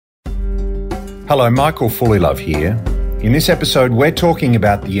Hello, Michael Fullilove here. In this episode, we're talking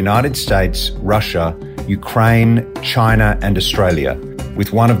about the United States, Russia, Ukraine, China and Australia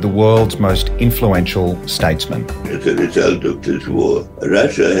with one of the world's most influential statesmen. As a result of this war,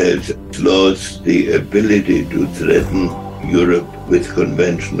 Russia has lost the ability to threaten Europe with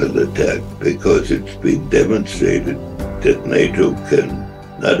conventional attack because it's been demonstrated that NATO can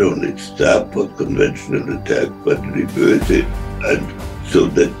not only stop a conventional attack but reverse it, and so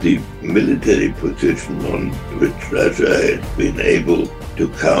that the military position on which Russia has been able to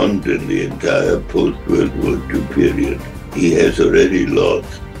count in the entire post-World War II period, he has already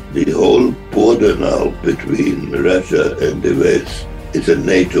lost. The whole border now between Russia and the West is a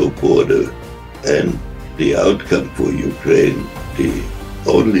NATO border, and the outcome for Ukraine, the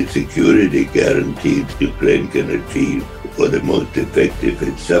only security guarantees Ukraine can achieve for the most effective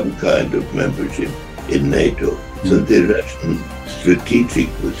is some kind of membership in NATO. So the Russian strategic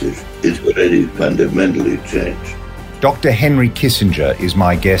position is already fundamentally changed. Dr. Henry Kissinger is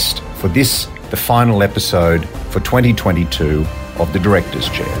my guest for this, the final episode for 2022 of the Director's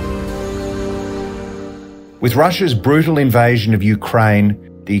Chair. With Russia's brutal invasion of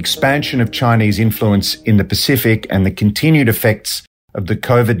Ukraine, the expansion of Chinese influence in the Pacific and the continued effects of the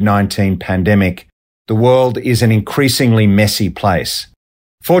COVID-19 pandemic, the world is an increasingly messy place.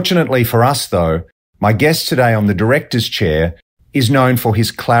 Fortunately for us, though, my guest today on the Director's Chair is known for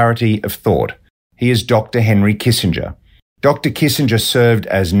his clarity of thought. He is Dr. Henry Kissinger. Dr. Kissinger served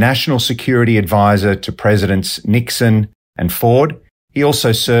as National Security Advisor to Presidents Nixon and Ford. He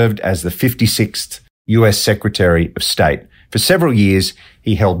also served as the 56th US Secretary of State. For several years,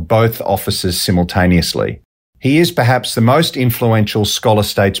 he held both offices simultaneously. He is perhaps the most influential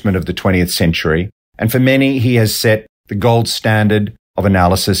scholar-statesman of the 20th century, and for many, he has set the gold standard of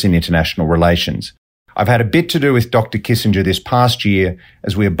analysis in international relations. I've had a bit to do with Dr. Kissinger this past year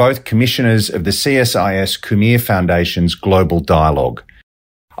as we are both commissioners of the CSIS Kumir Foundation's Global Dialogue.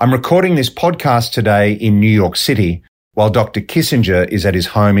 I'm recording this podcast today in New York City while Dr. Kissinger is at his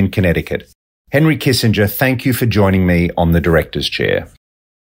home in Connecticut. Henry Kissinger, thank you for joining me on the Director's Chair.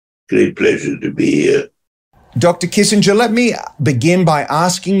 Great pleasure to be here. Dr. Kissinger, let me begin by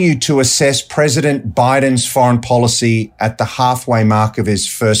asking you to assess President Biden's foreign policy at the halfway mark of his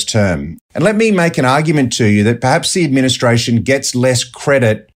first term. And let me make an argument to you that perhaps the administration gets less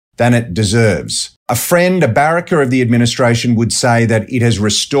credit than it deserves. A friend, a barracker of the administration, would say that it has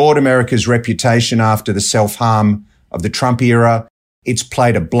restored America's reputation after the self-harm of the Trump era. It's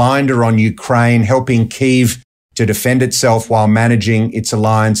played a blinder on Ukraine, helping Kyiv to defend itself while managing its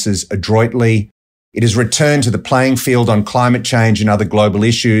alliances adroitly. It has returned to the playing field on climate change and other global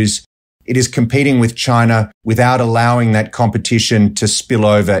issues. It is competing with China without allowing that competition to spill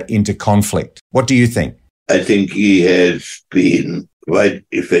over into conflict. What do you think? I think he has been quite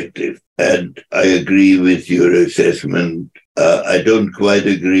effective, and I agree with your assessment. I don't quite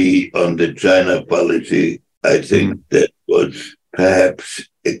agree on the China policy. I think that was perhaps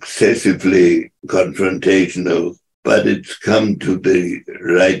excessively confrontational, but it's come to the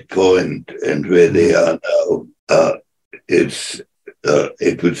right point, and where they are now, it's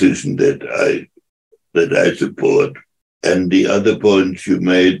a position that I support. And the other points you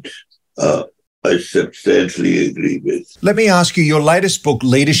made, I substantially agree with. Let me ask you, your latest book,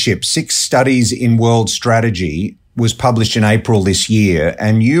 Leadership, 6 Studies in World Strategy, was published in April this year,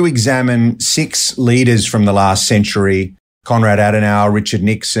 and you examine 6 leaders from the last century: Konrad Adenauer, Richard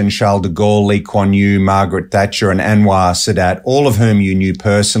Nixon, Charles de Gaulle, Lee Kuan Yew, Margaret Thatcher and Anwar Sadat, all of whom you knew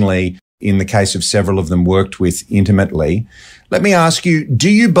personally. In the case of several of them, worked with intimately. Let me ask you, do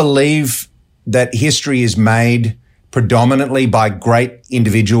you believe that history is made predominantly by great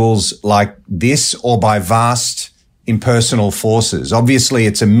individuals like this or by vast impersonal forces? Obviously,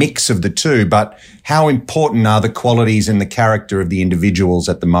 it's a mix of the two, but how important are the qualities and the character of the individuals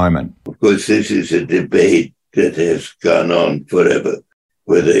at the moment? Of course, this is a debate that has gone on forever,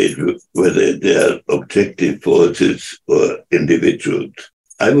 whether they are objective forces or individuals.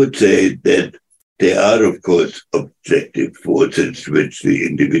 I would say that they are, of course, objective forces which the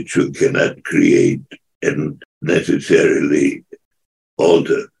individual cannot create and necessarily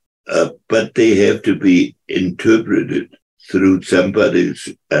alter, but they have to be interpreted through somebody's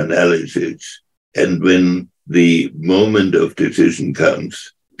analysis. And when the moment of decision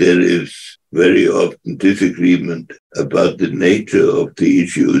comes, there is very often disagreement about the nature of the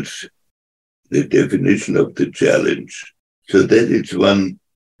issues, the definition of the challenge. So that is one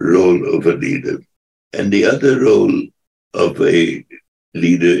role of a leader. And the other role of a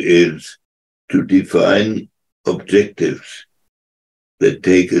leader is to define objectives that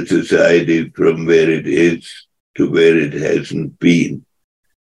take a society from where it is to where it hasn't been.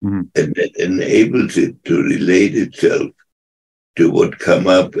 and that enables it to relate itself to what come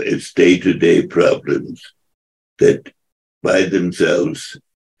up as day-to-day problems that by themselves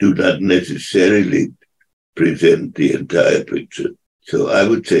do not necessarily present the entire picture. So I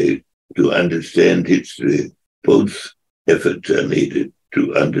would say to understand history, both efforts are needed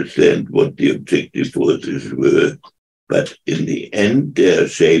to understand what the objective forces were, but in the end, they are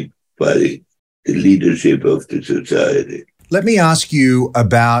shaped by the leadership of the society. Let me ask you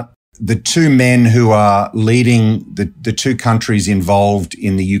about the two men who are leading the two countries involved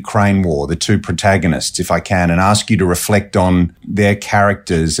in the Ukraine war, the two protagonists, if I can, and ask you to reflect on their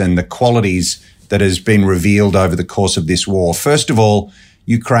characters and the qualities that has been revealed over the course of this war. First of all,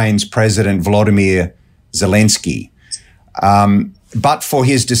 Ukraine's President Volodymyr Zelensky. But for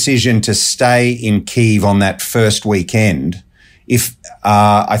his decision to stay in Kyiv on that first weekend,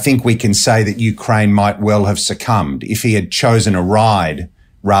 I think we can say that Ukraine might well have succumbed. If he had chosen a ride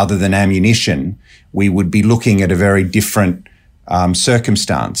rather than ammunition, we would be looking at a very different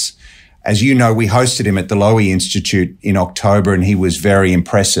circumstance. As you know, we hosted him at the Lowy Institute in October, and he was very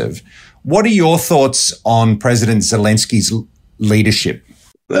impressive. What are your thoughts on President Zelensky's leadership?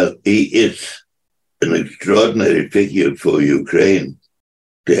 Well, he is an extraordinary figure for Ukraine.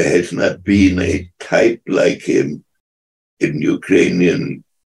 There has not been a type like him in Ukrainian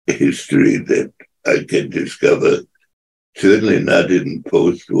history that I can discover, certainly not in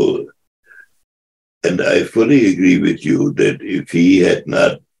post-war. And I fully agree with you that if he had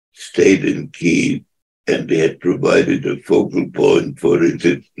not stayed in Kyiv and they had provided a focal point for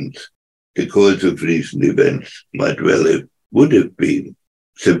resistance, the course of recent events would have been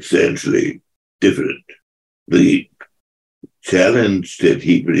substantially different. The challenge that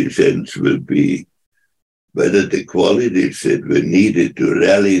he presents will be whether the qualities that were needed to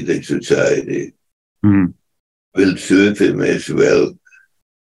rally the society will serve him as well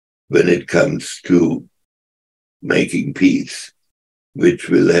when it comes to making peace, which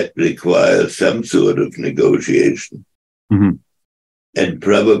will require some sort of negotiation and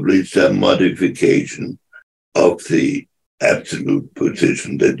probably some modification of the absolute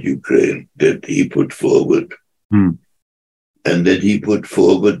position that he put forward. And that he put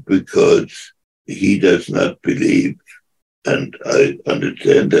forward because he does not believe, and I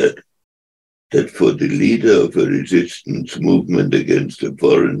understand that for the leader of a resistance movement against a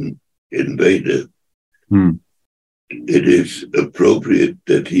foreign invader, it is appropriate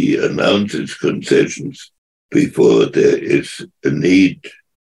that he announces concessions before there is a need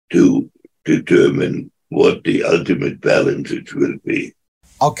to determine what the ultimate balances will be.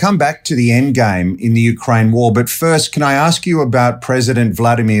 I'll come back to the end game in the Ukraine war, but first, can I ask you about President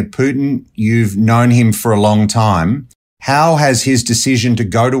Vladimir Putin? You've known him for a long time. How has his decision to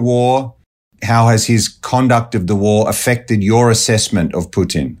go to war, how has his conduct of the war affected your assessment of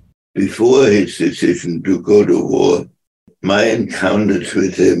Putin? Before his decision to go to war, my encounters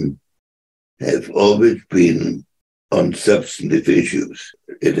with him have always been on substantive issues.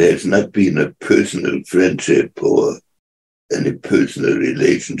 It has not been a personal friendship or any personal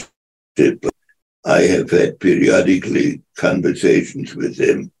relationship. I have had periodically conversations with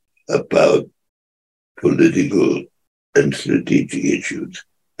him about political and strategic issues.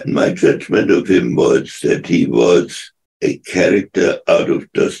 And my judgment of him was that he was a character out of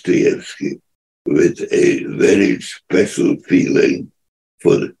Dostoevsky with a very special feeling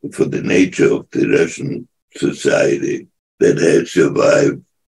for the nature of the Russian society that has survived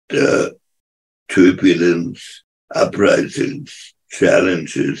turbulence, uprisings,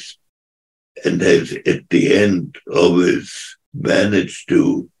 challenges, and has at the end always managed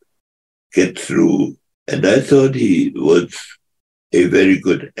to get through. And I thought he was a very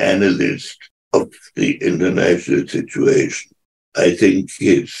good analyst of the international situation. I think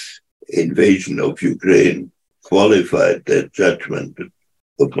his invasion of Ukraine qualified that judgment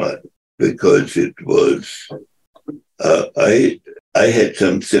of mine because it was, I had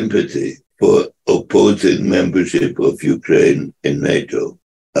some sympathy for opposing membership of Ukraine in NATO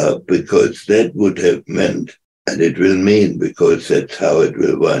because that would have meant, and it will mean because that's how it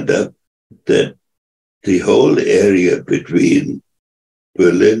will wind up, that the whole area between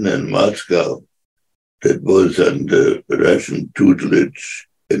Berlin and Moscow that was under Russian tutelage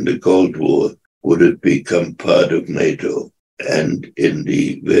in the Cold War would have become part of NATO. And in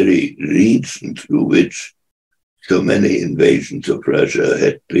the very region through which so many invasions of Russia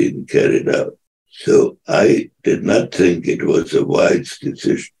had been carried out. So I did not think it was a wise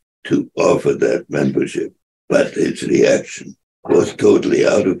decision to offer that membership, but its reaction was totally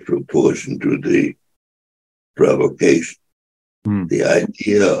out of proportion to the provocation. The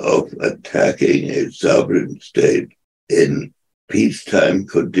idea of attacking a sovereign state in peacetime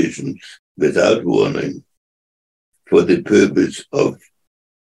conditions without warning for the purpose of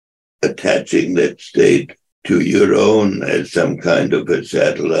attaching that state to your own as some kind of a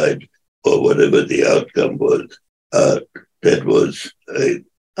satellite or whatever the outcome was, that was an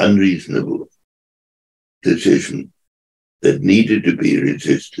unreasonable decision that needed to be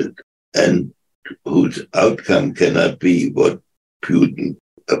resisted and whose outcome cannot be what Putin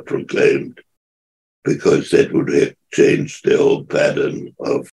proclaimed, because that would have changed the whole pattern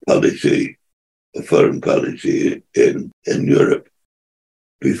of policy, foreign policy in Europe.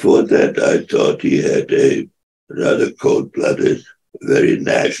 Before that, I thought he had a rather cold-blooded, very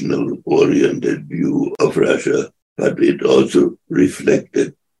national-oriented view of Russia, but it also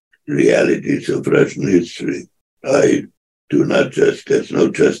reflected realities of Russian history. There's no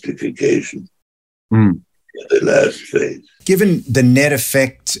justification for the last phase. Given the net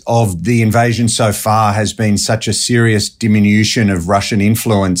effect of the invasion so far has been such a serious diminution of Russian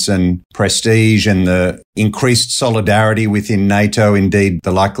influence and prestige and the increased solidarity within NATO, indeed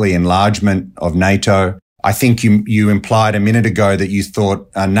the likely enlargement of NATO, I think you implied a minute ago that you thought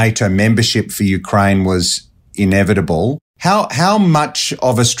a NATO membership for Ukraine was inevitable. How much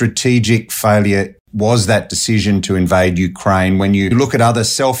of a strategic failure was that decision to invade Ukraine when you look at other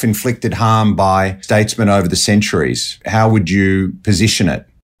self-inflicted harm by statesmen over the centuries? How would you position it?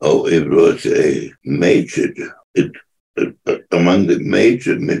 Oh, it was among the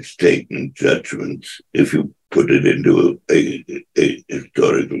major mistaken judgments, if you put it into a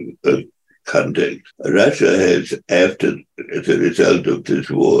historical context. Russia has, as a result of this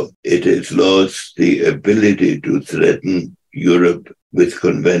war, it has lost the ability to threaten Europe with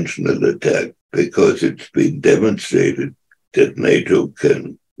conventional attack, because it's been demonstrated that NATO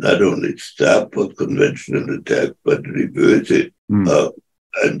can not only stop a conventional attack, but reverse it.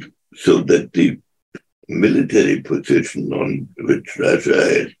 And so that the military position on which Russia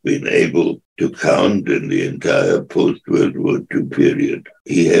has been able to count in the entire post-World War II period,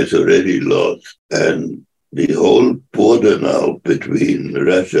 he has already lost. And the whole border now between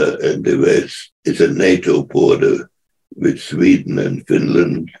Russia and the West is a NATO border, with Sweden and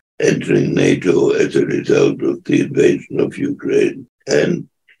Finland entering NATO as a result of the invasion of Ukraine. And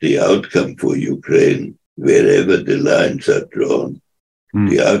the outcome for Ukraine, wherever the lines are drawn,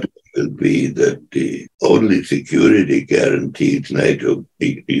 the outcome will be that the only security guarantees Ukraine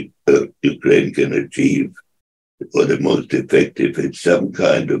can achieve, or the most effective, is some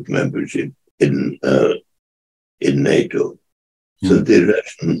kind of membership in NATO. So the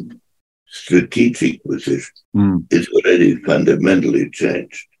Russian strategic position is already fundamentally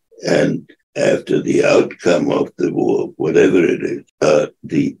changed. And after the outcome of the war, whatever it is,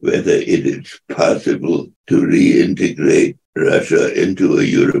 whether it is possible to reintegrate Russia into a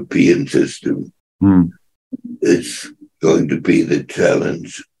European system is going to be the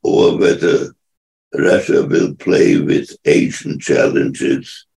challenge, or whether Russia will play with Asian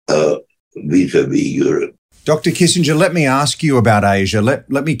challenges vis-a-vis Europe. Dr. Kissinger, let me ask you about Asia. Let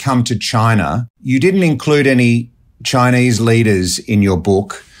me come to China. You didn't include any Chinese leaders in your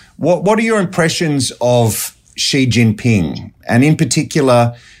book. What are your impressions of Xi Jinping, and in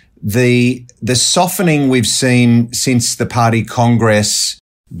particular the softening we've seen since the party congress,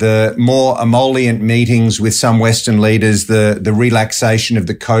 the more emollient meetings with some Western leaders, the relaxation of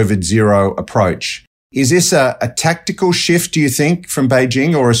the COVID zero approach? Is this a tactical shift, do you think, from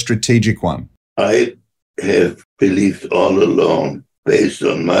Beijing, or a strategic one? I have believed all along, based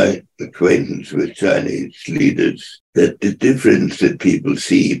on my acquaintance with Chinese leaders, that the difference that people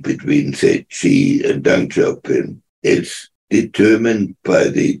see between, say, Xi and Deng Xiaoping is determined by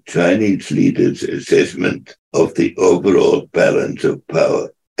the Chinese leaders' assessment of the overall balance of power.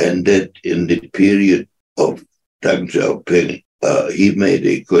 And that in the period of Deng Xiaoping, he made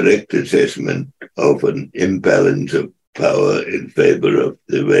a correct assessment of an imbalance of power in favor of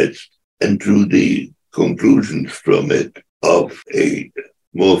the West, and drew the conclusions from it of a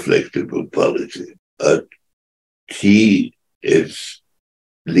more flexible policy. Xi is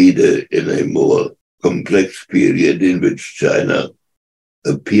leader in a more complex period in which China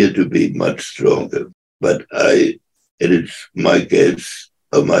appeared to be much stronger. But it is my guess,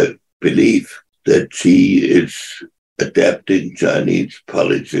 or my belief, that Xi is adapting Chinese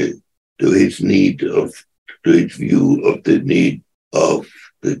policy to his view of the need of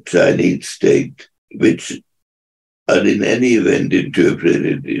the Chinese state, which are in any event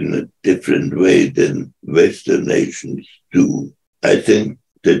interpreted in a different way than Western nations do. I think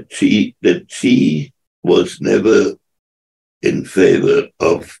that Xi was never in favor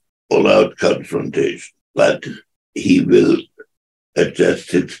of all-out confrontation, but he will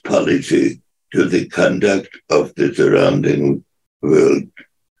adjust its policy to the conduct of the surrounding world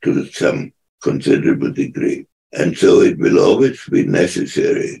to some considerable degree. And so it will always be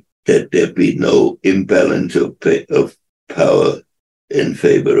necessary that there be no imbalance of power in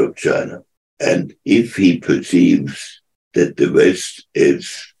favor of China. And if he perceives that the West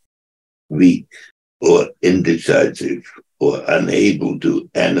is weak or indecisive or unable to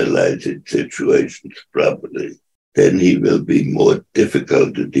analyze its situations properly, then he will be more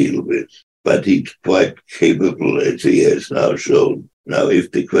difficult to deal with. But he's quite capable, as he has now shown. Now,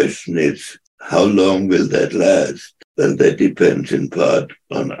 if the question is, how long will that last? Well, that depends in part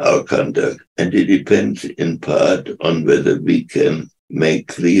on our conduct, and it depends in part on whether we can make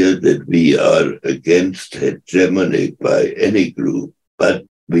clear that we are against hegemony by any group, but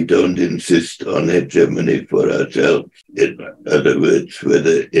we don't insist on hegemony for ourselves. In other words,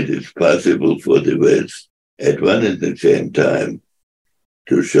 whether it is possible for the West at one and the same time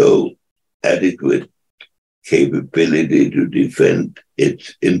to show adequate capability to defend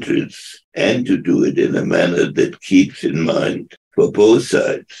its interests and to do it in a manner that keeps in mind for both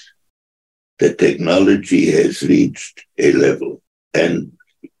sides that technology has reached a level and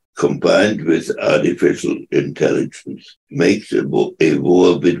combined with artificial intelligence makes a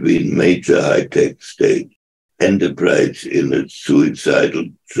war between major high-tech states enterprise in a suicidal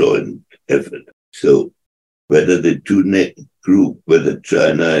joint effort. So whether the two whether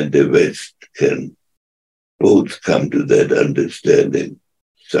China and the West can both come to that understanding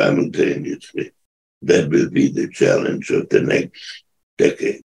simultaneously, that will be the challenge of the next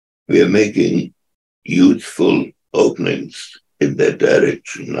decade. We are making useful openings in that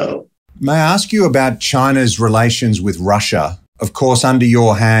direction now. May I ask you about China's relations with Russia? Of course, under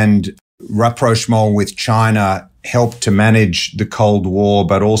your hand, rapprochement with China helped to manage the Cold War,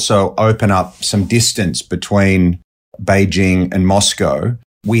 but also open up some distance between Beijing and Moscow.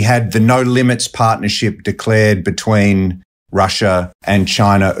 We had the No Limits partnership declared between Russia and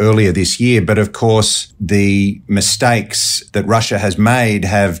China earlier this year. But of course, the mistakes that Russia has made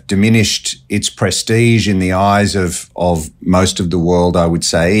have diminished its prestige in the eyes of most of the world, I would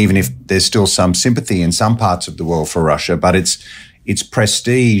say, even if there's still some sympathy in some parts of the world for Russia. But its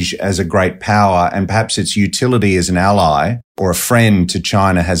prestige as a great power and perhaps its utility as an ally or a friend to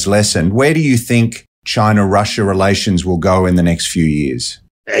China has lessened. Where do you think China-Russia relations will go in the next few years?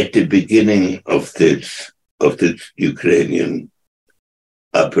 At the beginning of this Ukrainian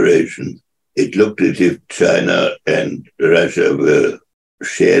operation, it looked as if China and Russia were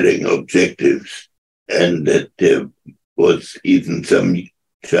sharing objectives and that there was even some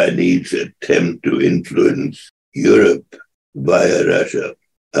Chinese attempt to influence Europe via Russia.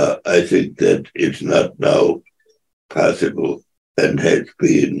 I think that it's not now possible and has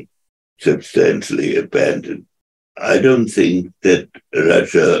been substantially abandoned. I don't think that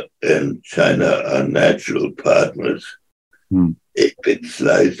Russia and China are natural partners. A big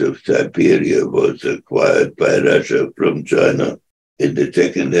slice of Siberia was acquired by Russia from China in the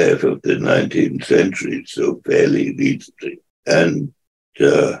second half of the 19th century, so fairly recently. And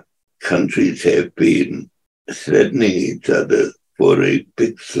countries have been threatening each other for a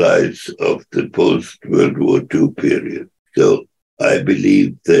big slice of the post-World War II period. So I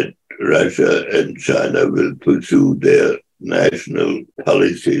believe that Russia and China will pursue their national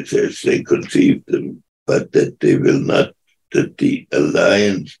policies as they conceive them, but that they will not, that the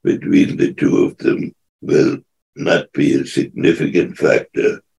alliance between the two of them will not be a significant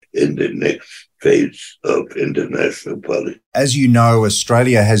factor in the next phase of international policy. As you know,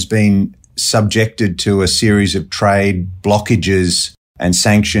 Australia has been subjected to a series of trade blockages and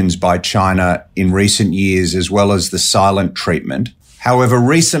sanctions by China in recent years, as well as the silent treatment. However,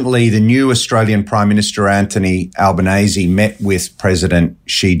 recently, the new Australian Prime Minister, Anthony Albanese, met with President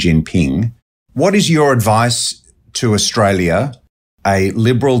Xi Jinping. What is your advice to Australia, a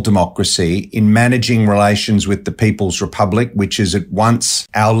liberal democracy, in managing relations with the People's Republic, which is at once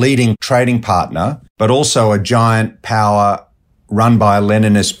our leading trading partner, but also a giant power run by a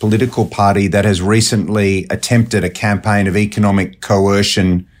Leninist political party that has recently attempted a campaign of economic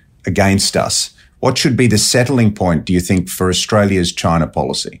coercion against us? What should be the settling point, do you think, for Australia's China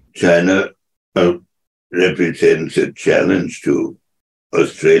policy? China represents a challenge to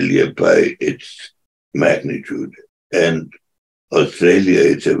Australia by its magnitude. And Australia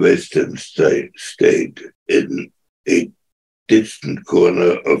is a Western state in a distant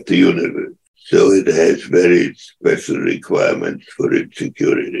corner of the universe. So it has very special requirements for its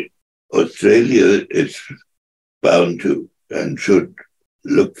security. Australia is bound to and should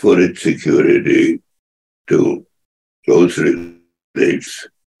look for its security to close relations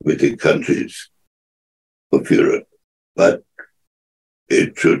with the countries of Europe. But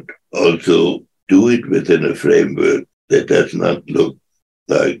it should also do it within a framework that does not look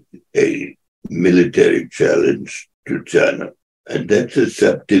like a military challenge to China. And that's a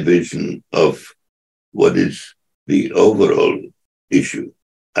subdivision of what is the overall issue.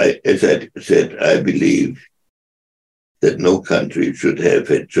 As I said, I believe that no country should have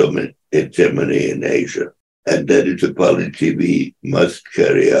hegemony in Asia. And that is a policy we must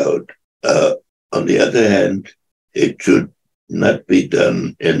carry out. On the other hand, it should not be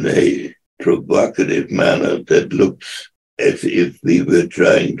done in a provocative manner that looks as if we were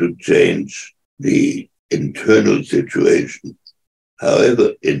trying to change the internal situation.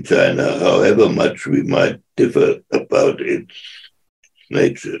 However, in China, however much we might differ about its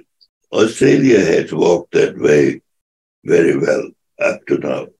nature, Australia has walked that way very well up to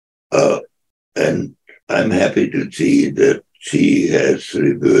now. And I'm happy to see that she has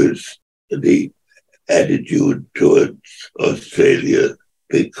reversed the attitude towards Australia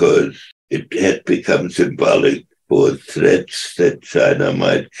because it had become symbolic for threats that China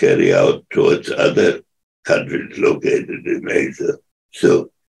might carry out towards other countries located in Asia.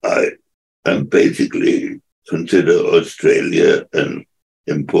 So I'm basically consider Australia an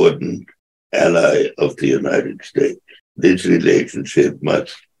important ally of the United States. This relationship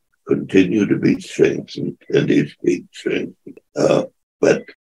must continue to be strengthened and is being strengthened. But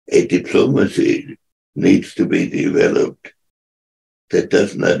a diplomacy needs to be developed that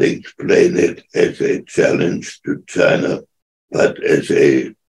does not explain it as a challenge to China, but as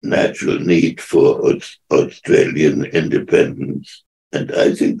a natural need for Australian independence. And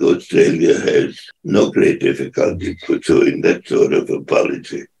I think Australia has no great difficulty pursuing that sort of a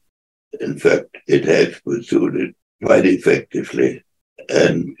policy. In fact, it has pursued it quite effectively.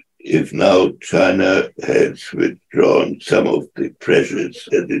 And if now China has withdrawn some of the pressures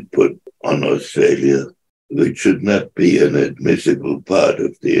that it put on Australia, which should not be an admissible part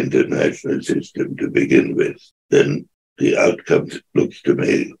of the international system to begin with, then the outcome looks to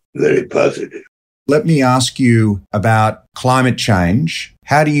me very positive. Let me ask you about climate change.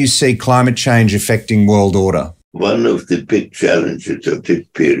 How do you see climate change affecting world order? One of the big challenges of this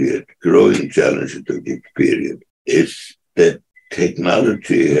period, growing challenges of this period, is that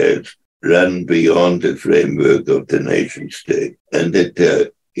technology has run beyond the framework of the nation state, and that there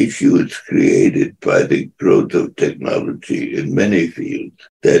are issues created by the growth of technology in many fields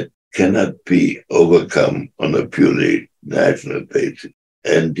that cannot be overcome on a purely national basis.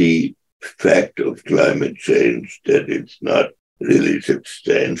 And the fact of climate change that it's not really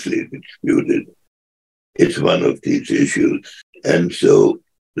substantially disputed is one of these issues. And so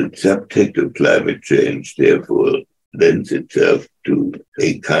the subject of climate change, therefore, lends itself to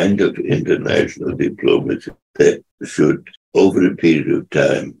a kind of international diplomacy that should, over a period of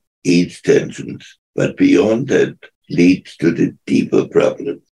time, ease tensions. But beyond that, leads to the deeper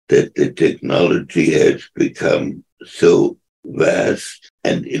problem that the technology has become so vast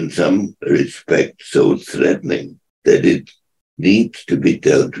and in some respects so threatening that it needs to be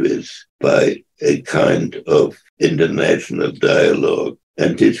dealt with by a kind of international dialogue.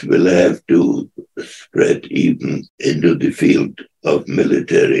 And this will have to spread even into the field of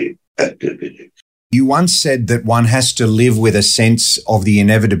military activities. You once said that one has to live with a sense of the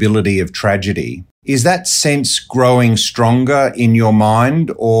inevitability of tragedy. Is that sense growing stronger in your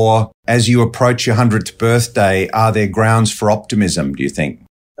mind, or as you approach your 100th birthday, are there grounds for optimism, do you think?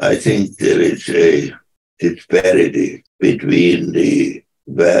 I think there is a disparity between the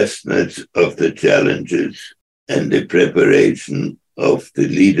vastness of the challenges and the preparation of the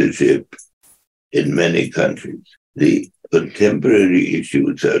leadership in many countries. The contemporary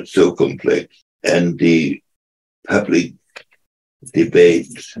issues are so complex, and the public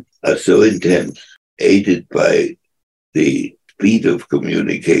debates are so intense, aided by the speed of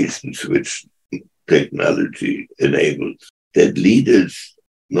communications which technology enables, that leaders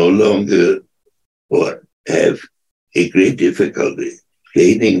no longer have a great difficulty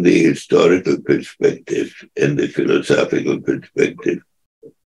gaining the historical perspective and the philosophical perspective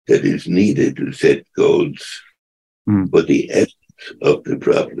that is needed to set goals for the essence of the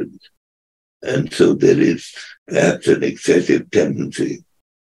problems. And so there is perhaps an excessive tendency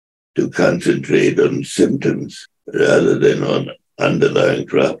to concentrate on symptoms rather than on underlying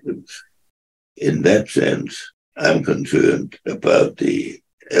problems. In that sense, I'm concerned about the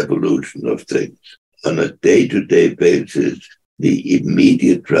evolution of things. On a day-to-day basis, the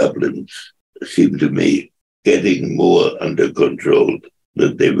immediate problems seem to me getting more under control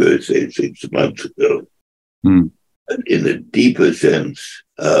than they were, say, 6 months ago. And in a deeper sense,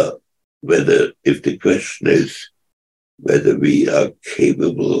 if the question is whether we are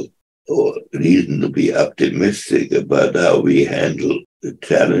capable or reasonably optimistic about how we handle the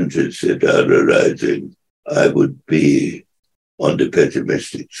challenges that are arising, I would be on the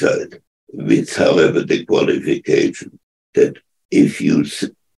pessimistic side, with, however, the qualification that if you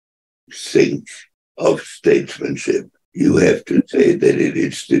think of statesmanship, you have to say that it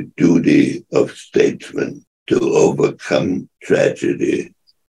is the duty of statesmen to overcome tragedy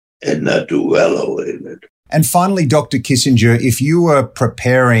and not to wallow in it. And finally, Dr. Kissinger, if you were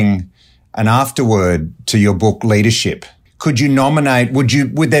preparing an afterword to your book, Leadership, could you nominate,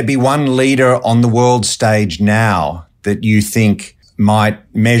 would there be one leader on the world stage now that you think might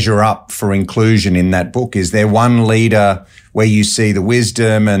measure up for inclusion in that book? Is there one leader where you see the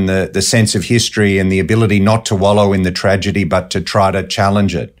wisdom and the sense of history and the ability not to wallow in the tragedy, but to try to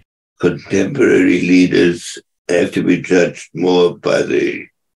challenge it? Contemporary leaders have to be judged more by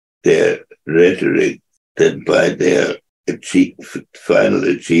their rhetoric than by their final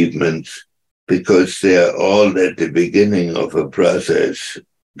achievements, because they are all at the beginning of a process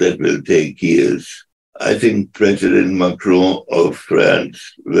that will take years. I think President Macron of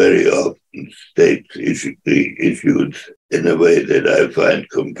France very often states issues in a way that I find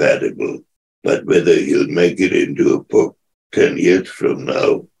compatible. But whether he'll make it into a book 10 years from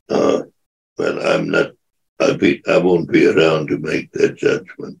now, I won't be around to make that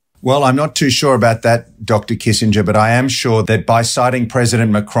judgment. Well, I'm not too sure about that, Dr. Kissinger, but I am sure that by citing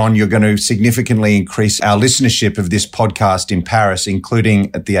President Macron, you're going to significantly increase our listenership of this podcast in Paris,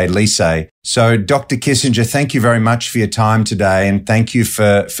 including at the Élysée. So, Dr. Kissinger, thank you very much for your time today, and thank you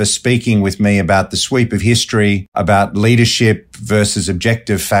for speaking with me about the sweep of history, about leadership versus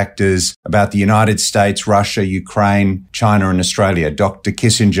objective factors, about the United States, Russia, Ukraine, China, and Australia. Dr.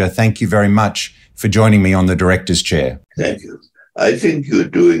 Kissinger, thank you very much for joining me on the Director's Chair. Thank you. I think you're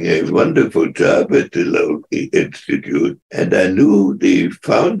doing a wonderful job at the Lowy Institute, and I knew the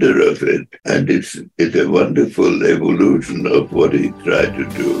founder of it, and it's a wonderful evolution of what he tried to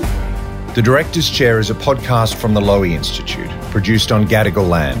do. The Director's Chair is a podcast from the Lowy Institute, produced on Gadigal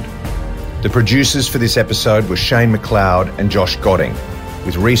land. The producers for this episode were Shane McLeod and Josh Godding,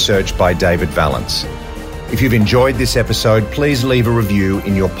 with research by David Valance. If you've enjoyed this episode, please leave a review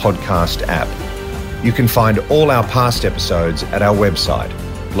in your podcast app. You can find all our past episodes at our website,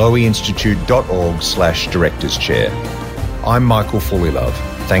 lowyinstitute.org/directorschair. I'm Michael Fullilove.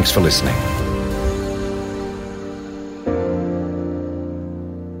 Thanks for listening.